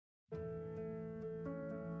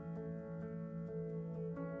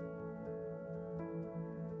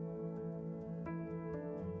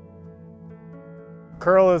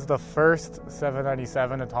Kearl is the first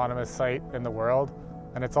 797 autonomous site in the world,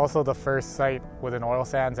 and it's also the first site with an oil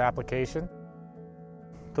sands application.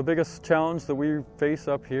 The biggest challenge that we face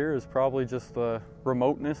up here is probably just the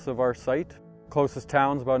remoteness of our site. Closest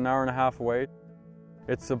town's about an hour and a half away.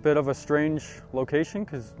 It's a bit of a strange location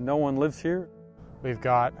because no one lives here. We've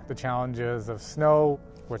got the challenges of snow,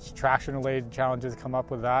 which traction-related challenges come up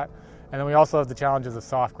with that. And then we also have the challenges of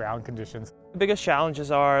soft ground conditions. The biggest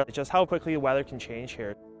challenges are just how quickly the weather can change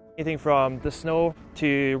here. Anything from the snow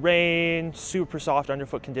to rain, super soft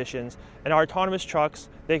underfoot conditions. And our autonomous trucks,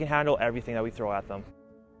 they can handle everything that we throw at them.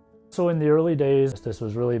 So in the early days, this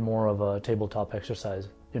was really more of a tabletop exercise.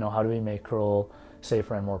 How do we make Kearl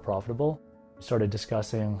safer and more profitable? We started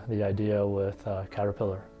discussing the idea with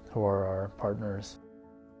Caterpillar, who are our partners.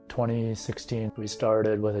 2016, we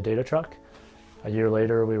started with a data truck. A year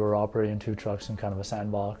later, we were operating 2 trucks in kind of a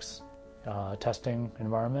sandbox testing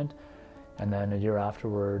environment. And then a year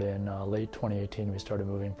afterward, in late 2018, we started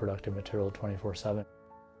moving productive material 24/7.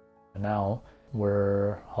 And now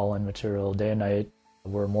we're hauling material day and night.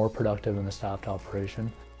 We're more productive in the staffed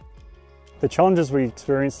operation. The challenges we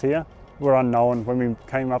experienced here were unknown when we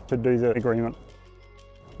came up to do the agreement.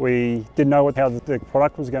 We didn't know how the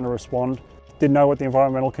product was going to respond, didn't know what the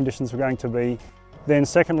environmental conditions were going to be. Then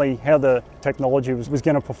secondly, how the technology was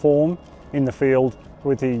going to perform in the field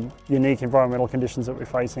with the unique environmental conditions that we're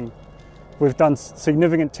facing. We've done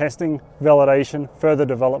significant testing, validation, further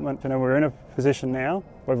development, and we're in a position now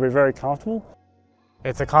where we're very comfortable.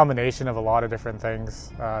 It's a combination of a lot of different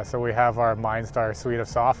things. So we have our MineStar suite of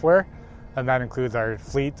software, and that includes our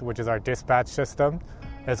fleet, which is our dispatch system,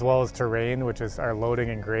 as well as terrain, which is our loading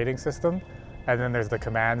and grading system. And then there's the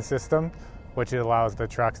command system, which allows the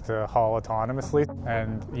trucks to haul autonomously.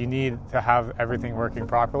 And you need to have everything working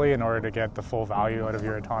properly in order to get the full value out of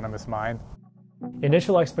your autonomous mine.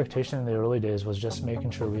 Initial expectation in the early days was just making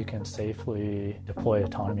sure we can safely deploy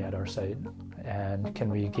autonomy at our site, and can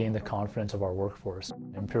we gain the confidence of our workforce.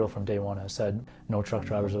 Imperial from day one has said no truck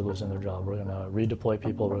drivers are losing their job. We're going to redeploy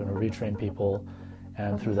people, we're going to retrain people,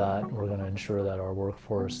 and through that we're going to ensure that our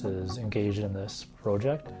workforce is engaged in this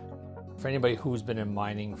project. For anybody who's been in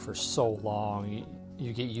mining for so long,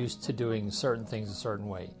 you get used to doing certain things a certain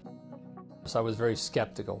way. So I was very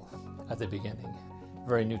skeptical at the beginning.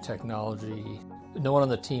 Very new technology. No one on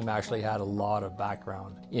the team actually had a lot of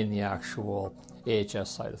background in the actual AHS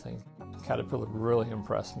side of things. Caterpillar really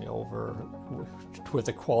impressed me with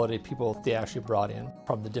the quality of people they actually brought in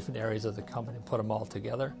from the different areas of the company and put them all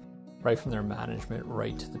together, right from their management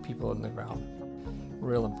right to the people in the ground.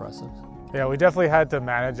 Real impressive. Yeah, we definitely had to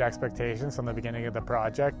manage expectations from the beginning of the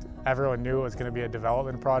project. Everyone knew it was going to be a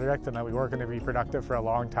development project and that we weren't going to be productive for a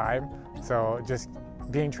long time. So just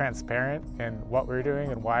being transparent in what we're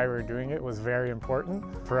doing and why we're doing it was very important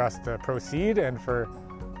for us to proceed and for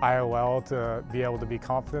IOL to be able to be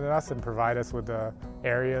confident in us and provide us with the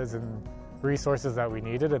areas and resources that we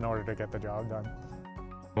needed in order to get the job done.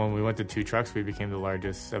 When we went to 2 trucks, we became the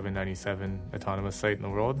largest 797 autonomous site in the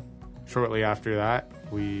world. Shortly after that,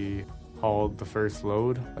 we hauled the first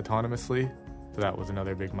load autonomously. So that was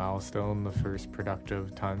another big milestone, the first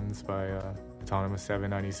productive tons by autonomous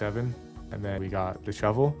 797. And then we got the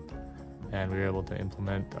shovel, and we were able to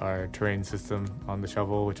implement our terrain system on the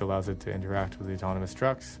shovel, which allows it to interact with the autonomous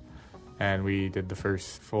trucks. And we did the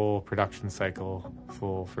first full production cycle,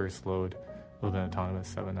 full first load with an autonomous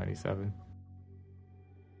 797.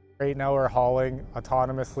 Right now we're hauling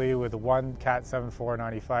autonomously with one Cat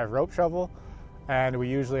 7495 rope shovel, and we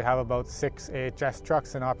usually have about 6 AHS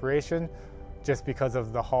trucks in operation. Just because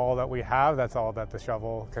of the haul that we have, that's all that the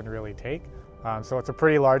shovel can really take. So it's a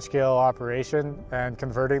pretty large-scale operation, and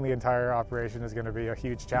converting the entire operation is going to be a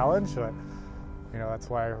huge challenge. But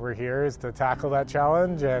that's why we're here, is to tackle that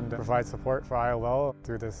challenge and provide support for IOL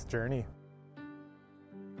through this journey.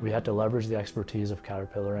 We had to leverage the expertise of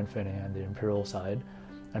Caterpillar and Finning and the Imperial side,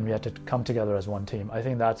 and we had to come together as one team. I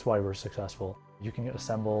think that's why we're successful. You can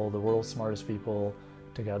assemble the world's smartest people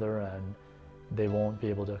together, and they won't be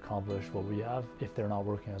able to accomplish what we have if they're not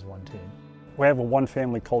working as one team. We have a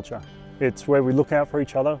one-family culture. It's where we look out for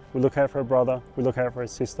each other, we look out for a brother, we look out for a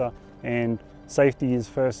sister, and safety is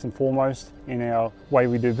first and foremost in our way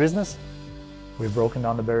we do business. We've broken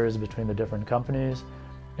down the barriers between the different companies.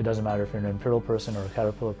 It doesn't matter if you're an Imperial person or a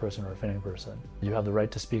Caterpillar person or a Finning person. You have the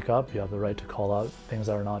right to speak up, you have the right to call out things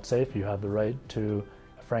that are not safe, you have the right to,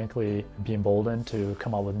 frankly, be emboldened to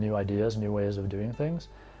come up with new ideas, new ways of doing things.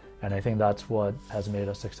 And I think that's what has made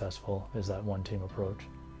us successful, is that one team approach.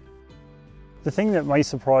 The thing that may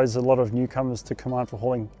surprise a lot of newcomers to Command for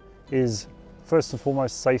Hauling is, first and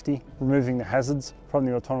foremost, safety, removing the hazards from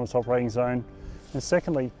the autonomous operating zone, and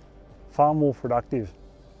secondly, far more productive.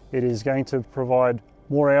 It is going to provide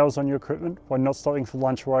more hours on your equipment by not stopping for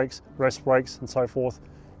lunch breaks, rest breaks and so forth,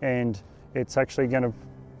 and it's actually going to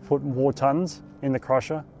put more tons in the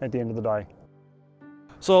crusher at the end of the day.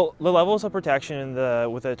 So the levels of protection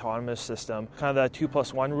with the autonomous system, kind of the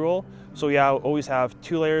 2+1 rule. So we always have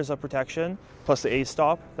 2 layers of protection plus the A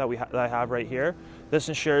stop that I have right here. This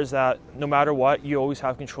ensures that no matter what, you always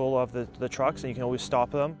have control of the trucks and you can always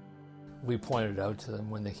stop them. We pointed out to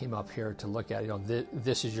them when they came up here to look at,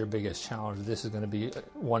 this is your biggest challenge. This is going to be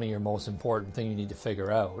one of your most important things you need to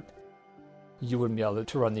figure out. You wouldn't be able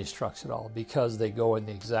to run these trucks at all because they go in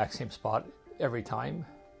the exact same spot every time.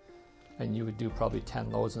 And you would do probably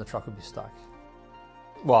 10 loads and the truck would be stuck.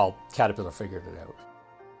 Well, Caterpillar figured it out.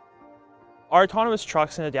 Our autonomous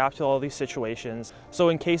trucks can adapt to all these situations. So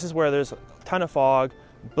in cases where there's a ton of fog,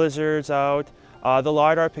 blizzards out, the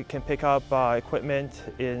LiDAR can pick up equipment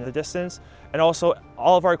in the distance. And also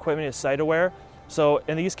all of our equipment is site aware. So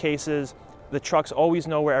in these cases, the trucks always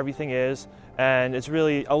know where everything is and it's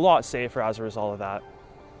really a lot safer as a result of that.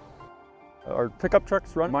 Our pickup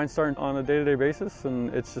trucks run MineStar on a day-to-day basis,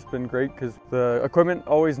 and it's just been great because the equipment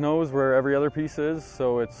always knows where every other piece is,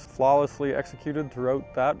 so it's flawlessly executed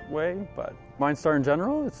throughout that way. But MineStar in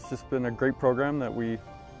general, it's just been a great program that we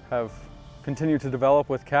have continued to develop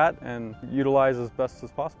with Cat and utilize as best as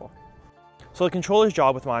possible. So the controller's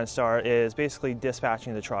job with MineStar is basically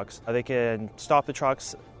dispatching the trucks. They can stop the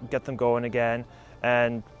trucks, get them going again,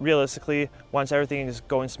 and realistically, once everything is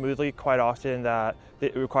going smoothly, quite often that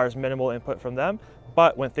it requires minimal input from them.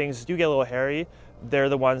 But when things do get a little hairy, they're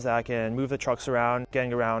the ones that can move the trucks around,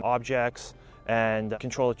 getting around objects, and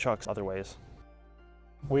control the trucks other ways.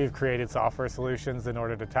 We've created software solutions in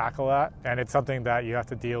order to tackle that, and it's something that you have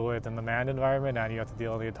to deal with in the manned environment and you have to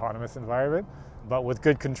deal in the autonomous environment. But with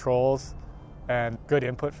good controls and good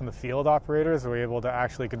input from the field operators, we're able to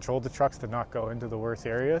actually control the trucks to not go into the worst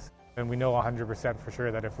areas. And we know 100% for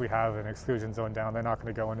sure that if we have an exclusion zone down, they're not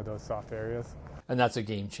going to go into those soft areas. And that's a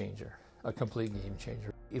game changer, a complete game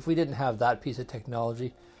changer. If we didn't have that piece of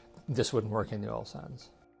technology, this wouldn't work in the oil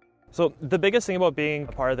sands. So the biggest thing about being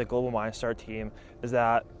a part of the global MineStar team is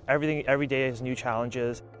that every day has new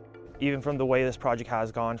challenges. Even from the way this project has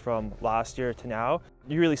gone from last year to now,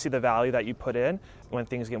 you really see the value that you put in when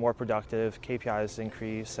things get more productive, KPIs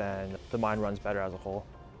increase, and the mine runs better as a whole.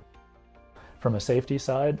 From a safety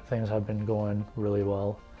side, things have been going really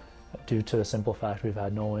well due to the simple fact we've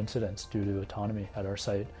had no incidents due to autonomy at our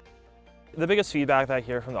site. The biggest feedback that I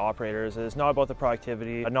hear from the operators is not about the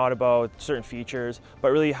productivity, not about certain features,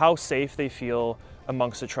 but really how safe they feel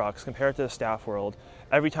amongst the trucks compared to the staff world.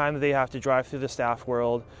 Every time they have to drive through the staff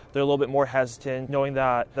world, they're a little bit more hesitant, knowing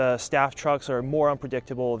that the staff trucks are more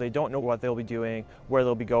unpredictable. They don't know what they'll be doing, where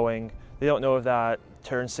they'll be going. They don't know if that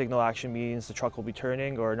turn signal action means the truck will be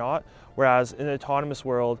turning or not. Whereas in the autonomous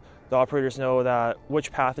world, the operators know that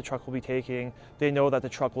which path the truck will be taking. They know that the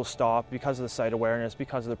truck will stop because of the site awareness,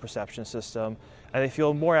 because of the perception system, and they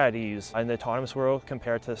feel more at ease in the autonomous world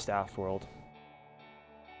compared to the staff world.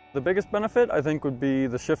 The biggest benefit, I think, would be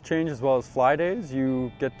the shift change as well as fly days.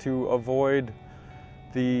 You get to avoid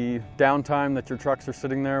the downtime that your trucks are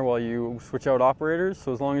sitting there while you switch out operators.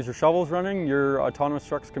 So as long as your shovel's running, your autonomous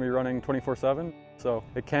trucks can be running 24/7. So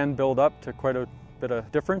it can build up to quite a bit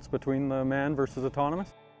of difference between the man versus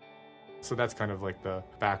autonomous. So that's kind of like the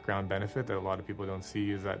background benefit that a lot of people don't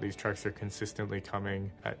see, is that these trucks are consistently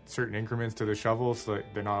coming at certain increments to the shovel, so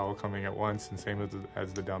they're not all coming at once, and same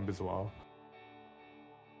as the dump as well.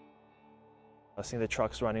 Seeing the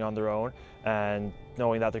trucks running on their own and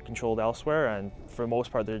knowing that they're controlled elsewhere, and for the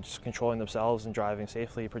most part they're just controlling themselves and driving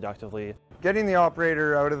safely, productively. Getting the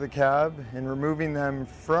operator out of the cab and removing them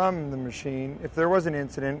from the machine, if there was an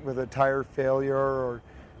incident with a tire failure or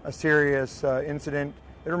a serious incident,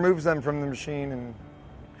 it removes them from the machine and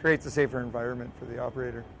creates a safer environment for the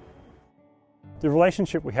operator. The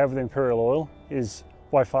relationship we have with Imperial Oil is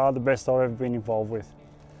by far the best I've ever been involved with.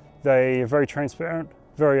 They are very transparent,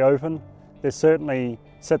 very open. They certainly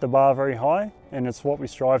set the bar very high, and it's what we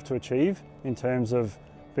strive to achieve in terms of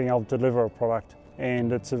being able to deliver a product.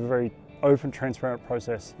 And it's a very open, transparent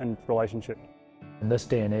process and relationship. In this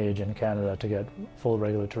day and age in Canada, to get full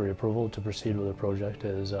regulatory approval to proceed with a project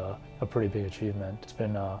is a pretty big achievement. It's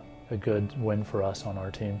been a good win for us on our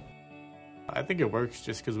team. I think it works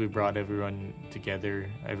just because we brought everyone together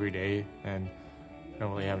every day and don't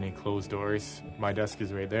really have any closed doors. My desk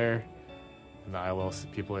is right there. The IOL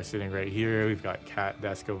people are sitting right here. We've got Cat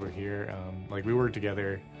desk over here. We work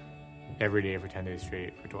together every day for 10 days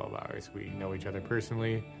straight for 12 hours. We know each other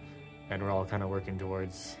personally, and we're all kind of working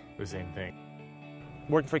towards the same thing.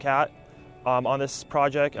 Working for Cat, on this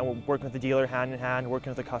project, and we're working with the dealer hand in hand, working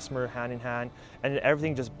with the customer hand in hand, and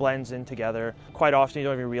everything just blends in together. Quite often you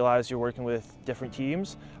don't even realize you're working with different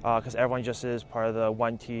teams because everyone just is part of the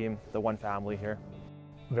one team, the one family here.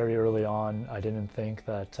 Very early on, I didn't think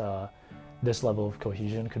that this level of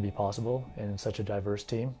cohesion could be possible in such a diverse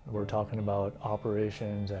team. We're talking about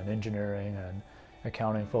operations and engineering and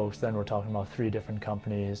accounting folks, then we're talking about 3 different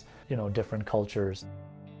companies, different cultures.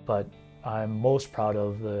 But I'm most proud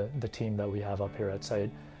of the team that we have up here at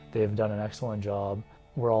site. They've done an excellent job.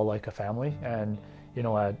 We're all like a family, and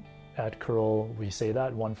at Kearl we say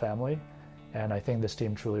that, one family, and I think this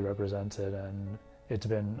team truly represents it, and it's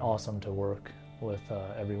been awesome to work with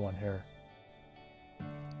everyone here.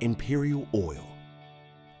 Imperial Oil,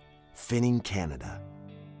 Finning Canada,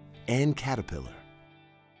 and Caterpillar.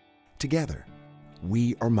 Together,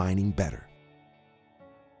 we are mining better.